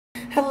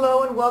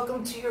Hello and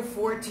welcome to your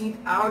 14th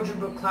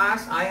algebra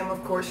class. I am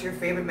of course your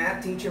favorite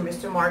math teacher,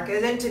 Mr.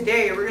 Marquez, and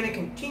today we're going to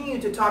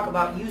continue to talk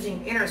about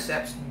using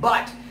intercepts,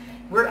 but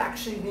we're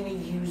actually going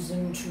to use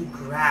them to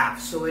graph.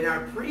 So in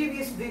our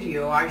previous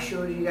video I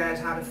showed you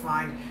guys how to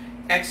find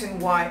x and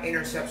y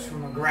intercepts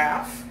from a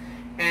graph,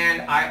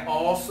 and I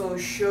also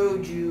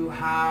showed you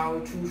how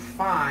to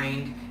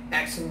find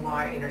x and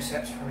y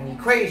intercepts from an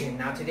equation.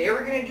 Now today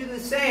we're going to do the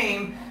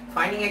same,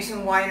 finding x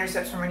and y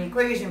intercepts from an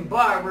equation,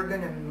 but we're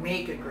going to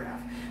make a graph.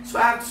 So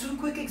I have two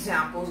quick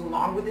examples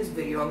along with this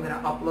video. I'm going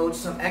to upload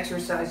some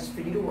exercises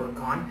for you to work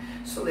on.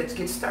 So let's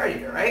get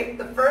started, alright?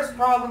 The first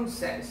problem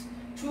says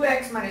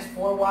 2x minus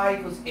 4y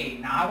equals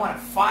 8. Now I want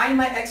to find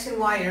my x and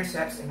y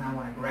intercepts and I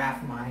want to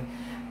graph my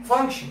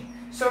function.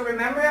 So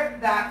remember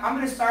that I'm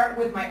going to start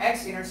with my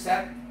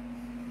x-intercept,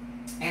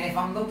 and if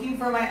I'm looking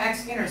for my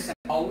x-intercept,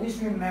 always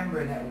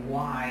remember that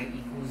y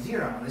equals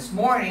 0. Now this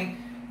morning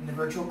in the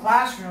virtual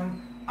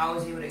classroom I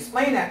was able to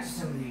explain that to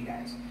some of you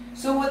guys.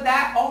 So what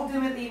that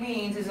ultimately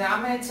means is that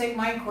I'm going to take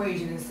my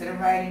equation, instead of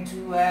writing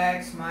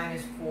 2x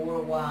minus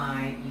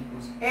 4y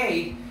equals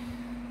 8,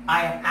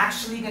 I am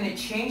actually going to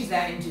change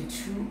that into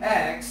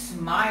 2x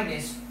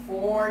minus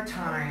 4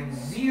 times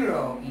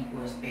 0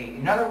 equals 8.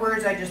 In other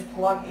words, I just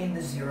plug in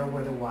the 0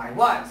 where the y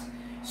was.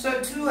 So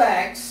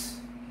 2x,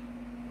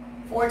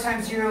 4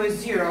 times 0 is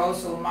 0,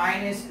 so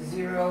minus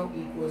 0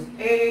 equals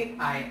 8.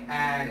 I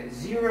add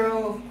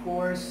 0, of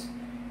course.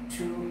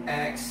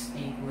 2x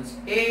equals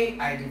 8,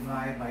 I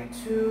divide by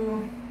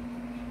 2,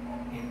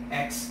 and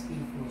x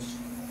equals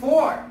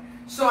 4.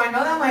 So I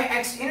know that my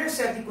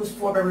x-intercept equals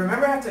 4, but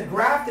remember I have to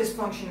graph this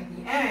function at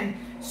the end.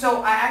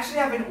 So I actually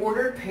have an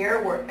ordered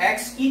pair where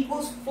x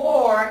equals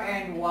 4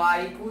 and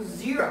y equals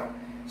 0.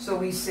 So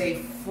we say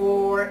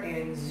 4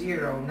 and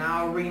 0.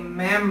 Now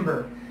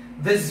remember,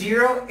 the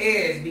 0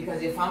 is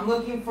because if I'm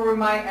looking for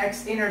my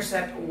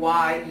x-intercept,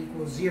 y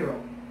equals 0.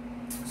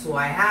 So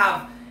I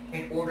have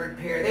an ordered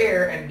pair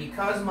there, and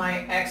because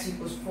my x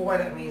equals 4,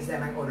 that means that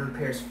my ordered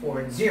pair is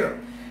 4 and 0.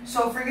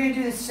 So if we're going to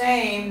do the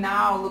same,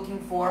 now looking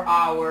for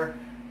our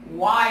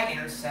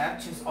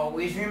y-intercept, just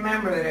always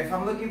remember that if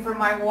I'm looking for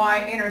my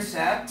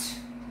y-intercept,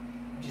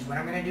 which is what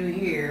I'm going to do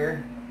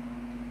here,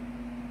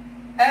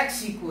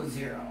 x equals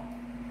 0.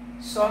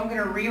 So I'm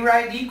going to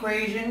rewrite the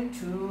equation,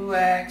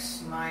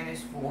 2x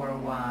minus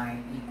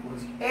 4y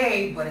equals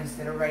 8, but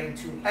instead of writing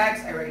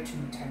 2x, I write 2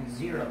 times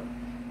 0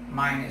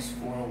 minus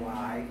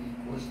 4y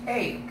equals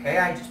 8. Okay,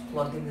 I just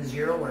plugged in the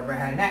 0 wherever I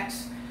had an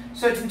x.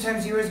 So 2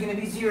 times 0 is going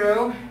to be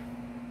 0.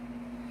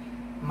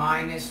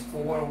 Minus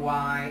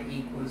 4y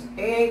equals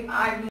 8.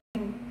 I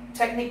mean,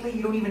 technically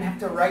you don't even have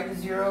to write the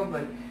 0,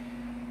 but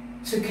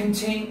to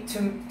continue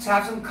to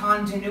have some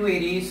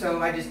continuity,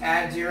 so I just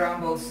add 0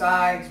 on both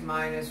sides.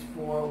 Minus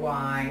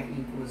 4y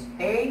equals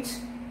 8.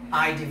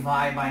 I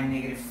divide by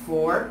negative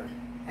 4.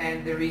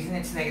 And the reason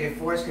it's negative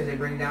 4 is because I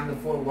bring down the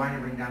 4y and I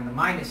bring down the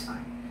minus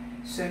sign.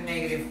 So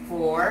negative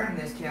 4, and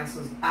this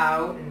cancels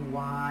out, and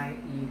y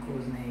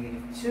equals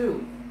negative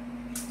 2.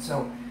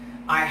 So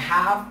I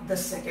have the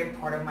second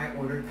part of my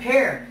ordered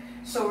pair.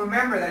 So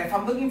remember that if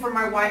I'm looking for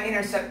my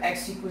y-intercept,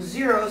 x equals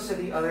 0, so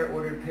the other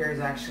ordered pair is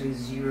actually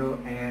 0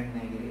 and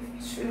negative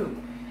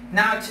 2.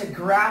 Now to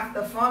graph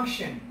the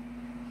function.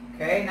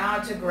 Okay, now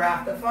to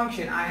graph the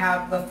function, I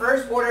have the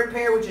first ordered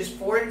pair, which is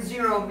 4 and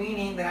 0,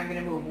 meaning that I'm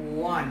going to move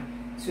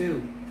 1,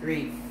 2,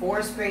 3,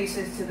 4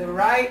 spaces to the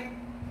right.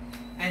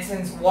 And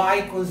since y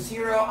equals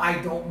 0, I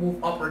don't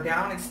move up or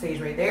down, it stays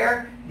right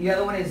there. The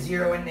other one is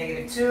 0 and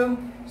negative 2.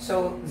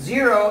 So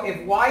 0,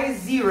 if y is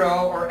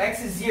 0, or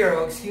x is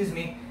 0, excuse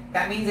me,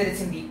 that means that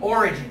it's in the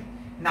origin.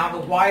 Now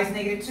the y is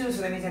negative 2,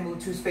 so that means I move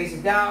 2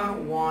 spaces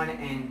down, 1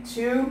 and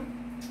 2.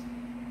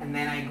 And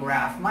then I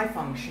graph my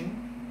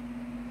function.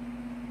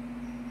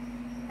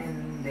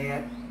 And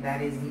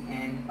that is the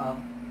end of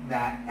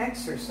that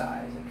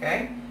exercise,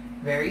 okay?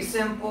 Very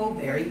simple,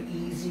 very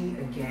easy.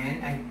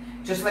 Again,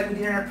 just like we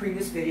did in our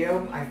previous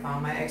video, I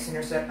found my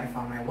x-intercept, I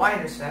found my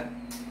y-intercept.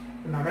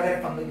 Remember that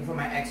if I'm looking for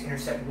my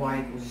x-intercept,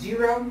 y equals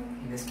 0.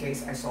 In this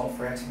case, I solve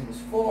for x equals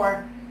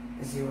 4.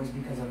 The 0 is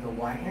because of the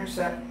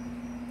y-intercept.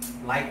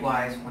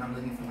 Likewise, when I'm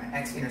looking for my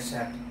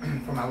x-intercept,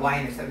 for my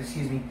y-intercept,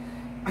 excuse me,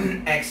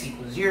 x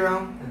equals 0.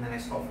 And then I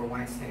solve for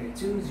y, it's negative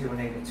 2, 0,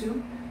 negative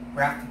 2.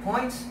 Graph the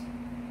points,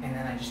 and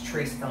then I just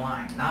trace the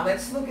line. Now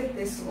let's look at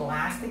this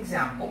last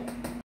example,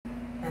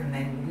 and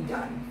then we'll be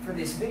done for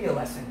this video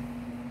lesson.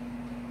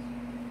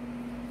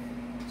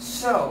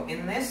 So,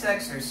 in this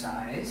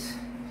exercise,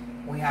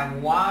 we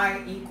have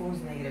y equals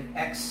negative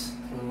x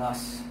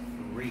plus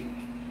 3.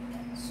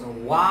 So,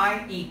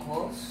 y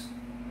equals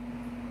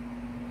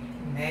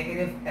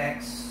negative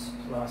x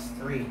plus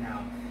 3.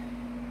 Now,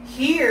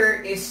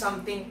 here is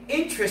something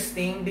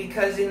interesting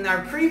because in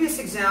our previous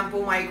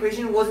example, my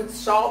equation wasn't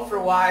solved for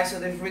y, so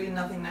there's really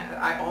nothing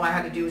that all I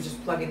had to do was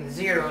just plug in the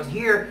zeros.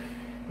 Here,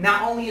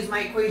 not only is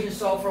my equation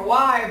solved for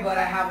y, but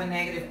I have a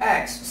negative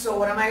x. So,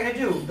 what am I going to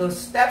do? The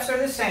steps are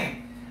the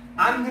same.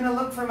 I'm going to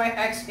look for my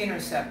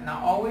x-intercept.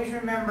 Now always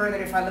remember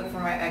that if I look for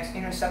my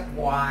x-intercept,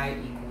 y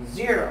equals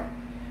 0.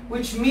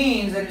 which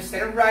means that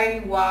instead of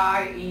writing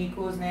y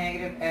equals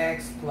negative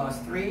x plus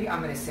 3, I'm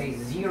going to say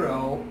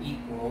 0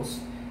 equals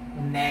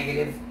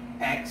negative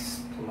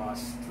x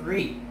plus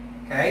 3.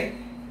 Okay?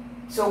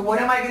 So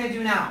what am I going to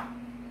do now?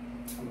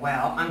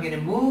 Well, I'm going to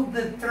move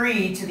the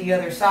 3 to the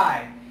other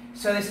side.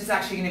 So this is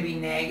actually going to be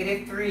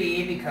negative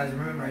 3 because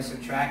remember I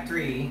subtract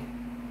 3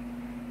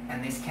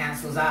 and this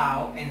cancels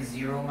out and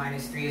 0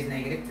 minus 3 is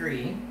negative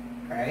 3.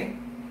 Okay?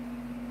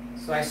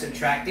 So I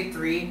subtracted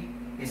 3.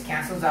 This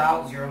cancels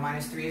out. 0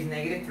 minus 3 is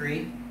negative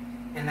 3.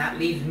 And that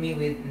leaves me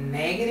with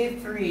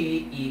negative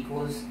 3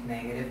 equals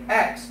negative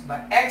x.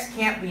 But x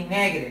can't be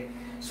negative.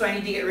 So I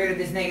need to get rid of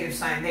this negative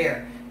sign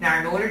there. Now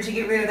in order to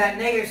get rid of that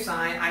negative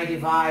sign, I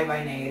divide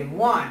by negative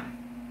 1.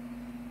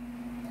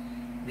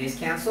 This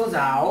cancels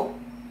out.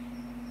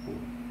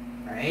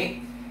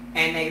 Right?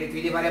 And negative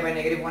 3 divided by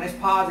negative 1 is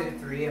positive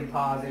 3. And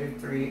positive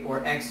 3,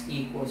 or x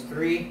equals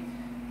 3.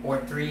 Or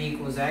 3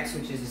 equals x,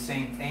 which is the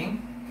same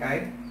thing.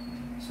 Okay?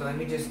 So let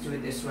me just do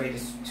it this way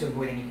just to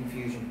avoid any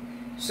confusion.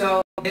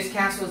 So this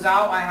cancels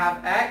out. I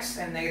have x,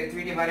 and negative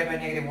 3 divided by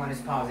negative 1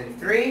 is positive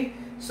 3.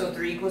 So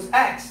 3 equals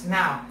x.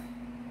 Now,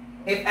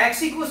 if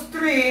x equals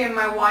 3 and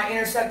my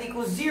y-intercept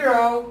equals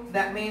 0,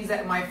 that means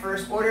that my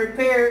first ordered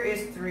pair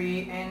is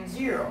 3 and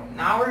 0.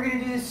 Now we're going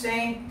to do the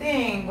same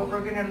thing, but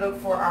we're going to look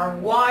for our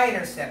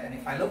y-intercept. And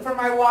if I look for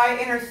my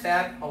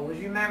y-intercept,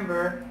 always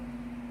remember,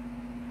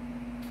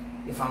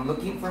 if I'm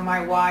looking for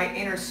my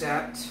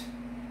y-intercept,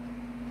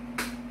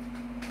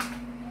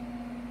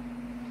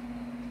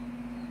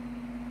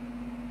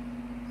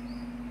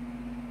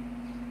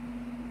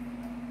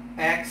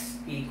 x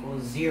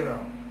equals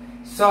 0.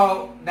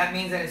 So that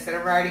means that instead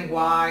of writing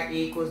y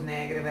equals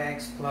negative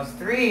x plus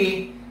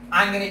 3,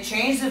 I'm going to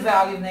change the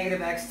value of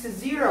negative x to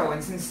 0.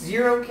 And since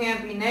 0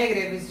 can't be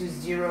negative, it's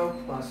just 0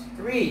 plus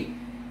 3.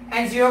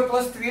 And 0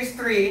 plus 3 is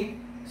 3,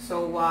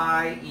 so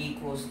y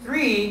equals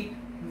 3,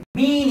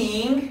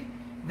 meaning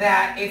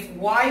that if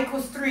y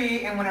equals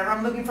 3, and whenever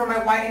I'm looking for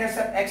my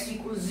y-intercept x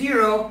equals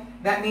 0,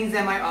 that means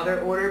that my other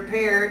ordered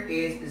pair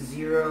is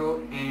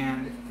 0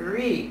 and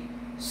 3.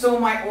 So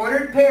my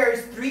ordered pair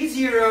is 3,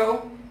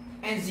 0,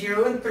 and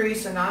 0 and 3.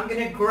 So now I'm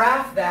going to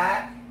graph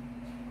that.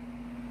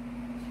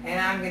 And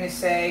I'm going to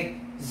say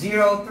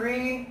 0,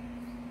 3.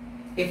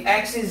 If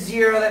x is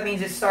 0, that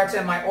means it starts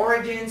at my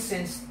origin.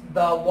 Since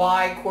the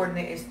y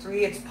coordinate is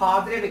 3, it's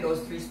positive. It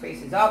goes 3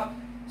 spaces up.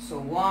 So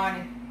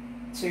 1,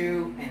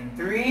 2, and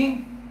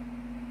 3.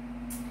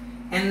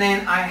 And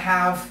then I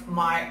have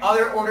my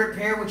other ordered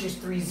pair, which is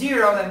 3,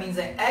 0. That means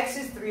that x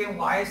is 3 and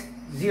y is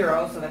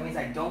 0. So that means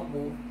I don't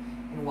move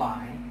in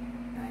y.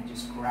 And I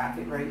just graph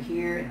it right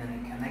here, and then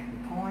I connect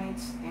the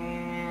points.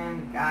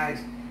 And guys,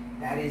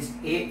 that is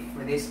it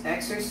for this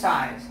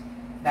exercise.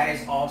 That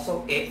is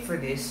also it for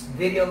this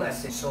video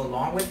lesson. So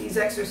along with these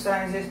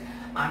exercises,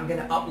 I'm going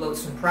to upload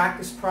some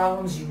practice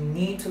problems. You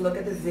need to look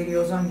at the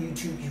videos on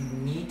YouTube. You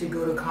need to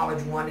go to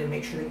College One and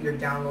make sure that you're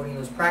downloading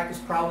those practice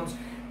problems.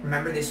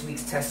 Remember, this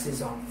week's test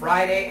is on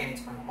Friday, and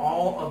it's on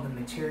all of the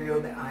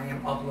material that I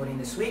am uploading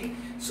this week.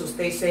 So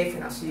stay safe,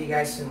 and I'll see you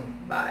guys soon.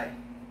 Bye.